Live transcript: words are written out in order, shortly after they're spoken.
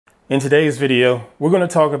In today's video, we're going to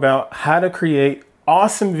talk about how to create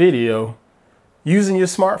awesome video using your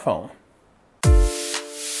smartphone.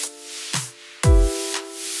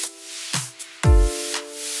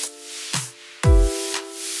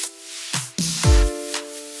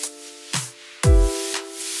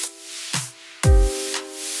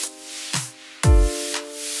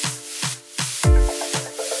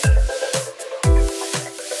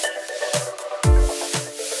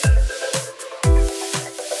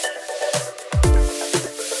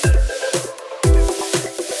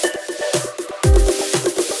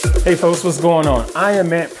 Hey folks, what's going on? I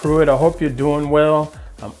am at Pruitt. I hope you're doing well.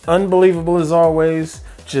 I'm unbelievable as always,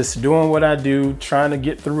 just doing what I do, trying to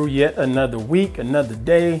get through yet another week, another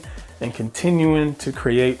day, and continuing to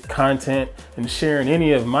create content and sharing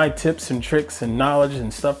any of my tips and tricks and knowledge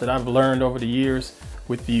and stuff that I've learned over the years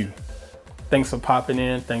with you. Thanks for popping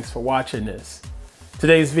in. Thanks for watching this.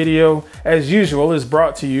 Today's video, as usual, is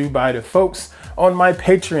brought to you by the folks on my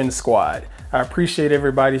Patreon squad. I appreciate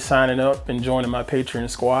everybody signing up and joining my Patreon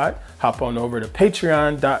squad. Hop on over to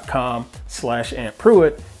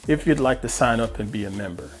patreon.com/AntPruitt if you'd like to sign up and be a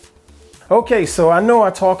member. Okay, so I know I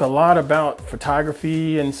talk a lot about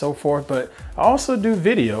photography and so forth, but I also do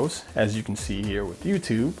videos, as you can see here with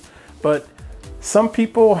YouTube. But some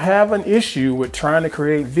people have an issue with trying to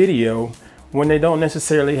create video when they don't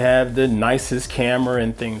necessarily have the nicest camera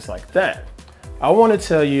and things like that. I want to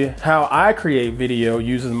tell you how I create video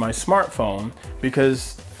using my smartphone,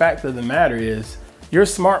 because the fact of the matter is your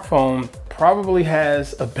smartphone probably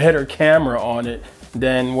has a better camera on it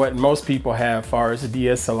than what most people have as far as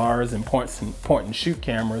DSLRs and point and shoot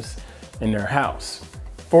cameras in their house.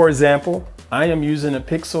 For example, I am using a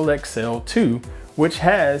Pixel XL 2, which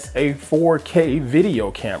has a 4K video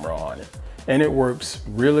camera on it, and it works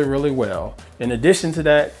really well. In addition to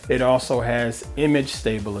that, it also has image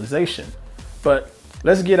stabilization. But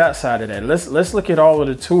let's get outside of that. Let's look at all of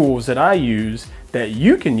the tools that I use that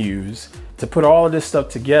you can use to put all of this stuff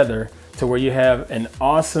together to where you have an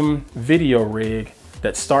awesome video rig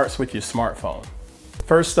that starts with your smartphone.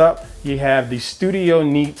 First up, you have the Studio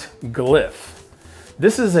Neat Glif.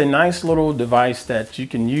 This is a nice little device that you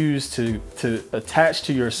can use to attach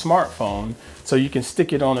to your smartphone, so you can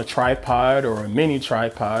stick it on a tripod or a mini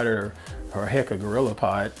tripod or heck, a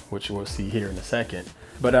Gorillapod, which we'll see here in a second.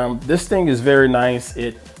 But this thing is very nice.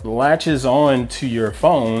 It latches on to your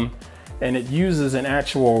phone and it uses an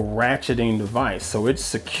actual ratcheting device. So it's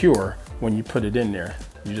secure when you put it in there.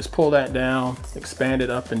 You just pull that down, expand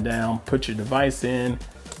it up and down, put your device in,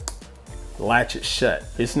 latch it shut.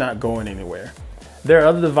 It's not going anywhere. There are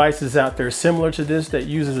other devices out there similar to this that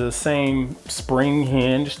uses the same spring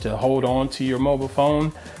hinge to hold on to your mobile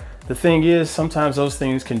phone. The thing is, sometimes those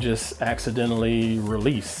things can just accidentally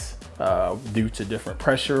release due to different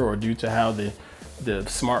pressure or due to how the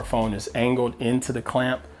smartphone is angled into the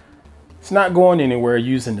clamp. It's not going anywhere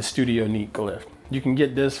using the Studio Neat Glif. You can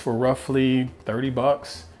get this for roughly 30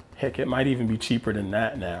 bucks. Heck, it might even be cheaper than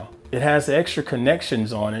that now. It has extra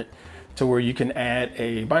connections on it to where you can add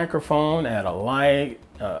a microphone, add a light,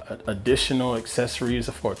 additional accessories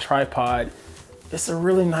for a tripod. It's a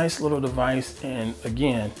really nice little device, and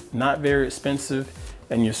again, not very expensive,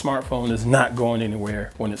 and your smartphone is not going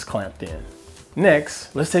anywhere when it's clamped in.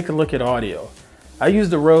 Next, let's take a look at audio. I use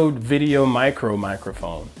the Rode Video Micro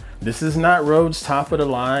microphone. This is not Rode's top of the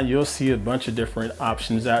line. You'll see a bunch of different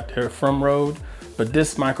options out there from Rode, but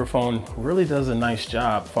this microphone really does a nice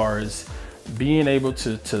job as far as being able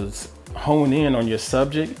to hone in on your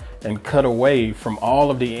subject and cut away from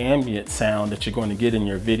all of the ambient sound that you're going to get in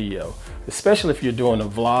your video. Especially if you're doing a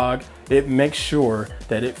vlog, it makes sure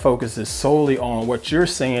that it focuses solely on what you're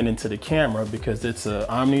saying into the camera, because it's an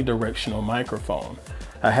omnidirectional microphone.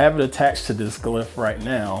 I have it attached to this Glif right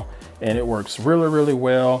now, and it works really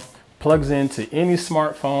well. Plugs into any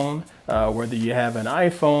smartphone, whether you have an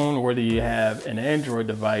iPhone, whether you have an Android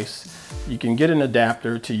device, you can get an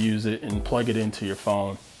adapter to use it and plug it into your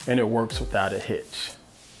phone, and it works without a hitch.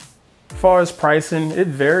 As far as pricing, it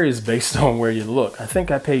varies based on where you look. I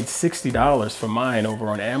think I paid $60 for mine over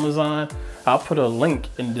on Amazon. I'll put a link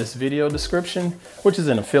in this video description, which is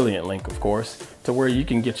an affiliate link, of course, to where you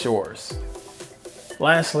can get yours.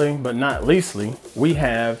 Lastly, but not leastly, we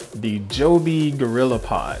have the Joby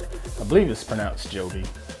Gorillapod. I believe it's pronounced Joby.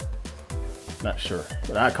 Not sure,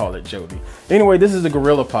 but I call it Joby. Anyway, this is the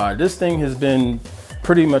Gorillapod. This thing has been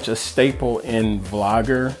pretty much a staple in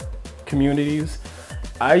vlogger communities.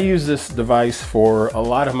 I use this device for a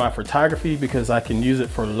lot of my photography because I can use it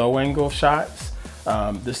for low angle shots.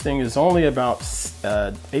 This thing is only about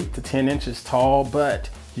 8 to 10 inches tall,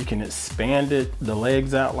 but You can expand the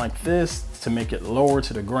legs out like this to make it lower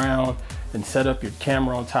to the ground and set up your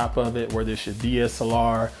camera on top of it, whether it's your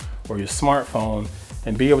DSLR or your smartphone,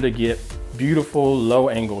 and be able to get beautiful low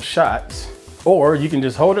angle shots. Or you can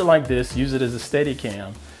just hold it like this, use it as a steady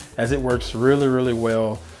cam, as it works really, really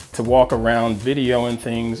well to walk around videoing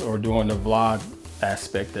things or doing the vlog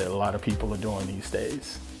aspect that a lot of people are doing these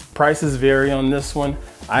days. Prices vary on this one.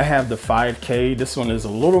 I have the 5K. This one is a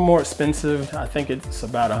little more expensive. I think it's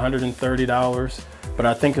about $130, but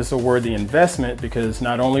I think it's a worthy investment because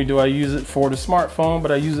not only do I use it for the smartphone,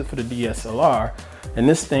 but I use it for the DSLR. And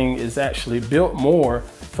this thing is actually built more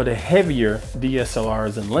for the heavier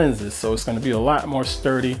DSLRs and lenses. So it's gonna be a lot more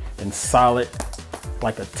sturdy and solid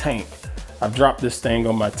like a tank. I've dropped this thing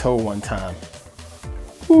on my toe one time.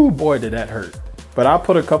 Ooh, boy, did that hurt. But I'll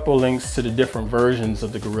put a couple links to the different versions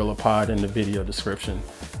of the Gorillapod in the video description,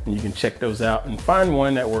 and you can check those out and find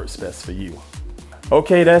one that works best for you.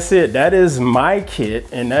 Okay, that's it. That is my kit,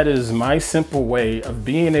 and that is my simple way of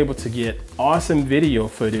being able to get awesome video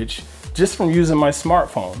footage just from using my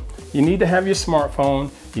smartphone. You need to have your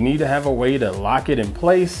smartphone. You need to have a way to lock it in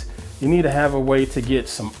place. You need to have a way to get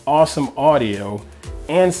some awesome audio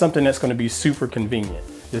and something that's going to be super convenient.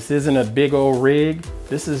 This isn't a big old rig.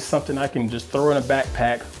 This is something I can just throw in a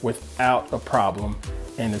backpack without a problem.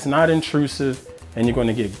 And it's not intrusive, and you're going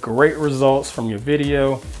to get great results from your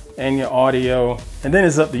video and your audio. And then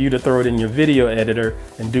it's up to you to throw it in your video editor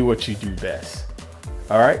and do what you do best.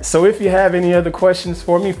 All right, so if you have any other questions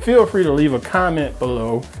for me, feel free to leave a comment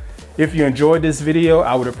below. If you enjoyed this video,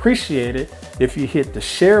 I would appreciate it if you hit the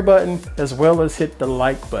share button as well as hit the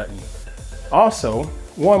like button. Also,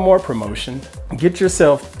 one more promotion. Get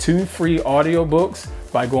yourself 2 free audiobooks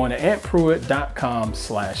by going to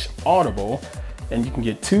auntpruitt.com/audible, and you can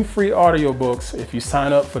get 2 free audiobooks if you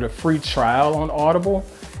sign up for the free trial on Audible.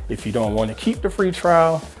 If you don't want to keep the free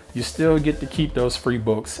trial, you still get to keep those free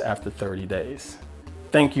books after 30 days.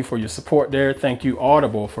 Thank you for your support there. Thank you,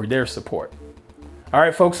 Audible, for their support. All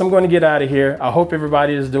right, folks, I'm going to get out of here. I hope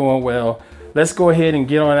everybody is doing well. Let's go ahead and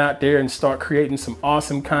get on out there and start creating some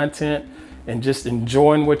awesome content and just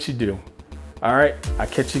enjoying what you do. All right, I'll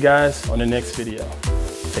catch you guys on the next video.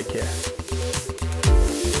 Take care.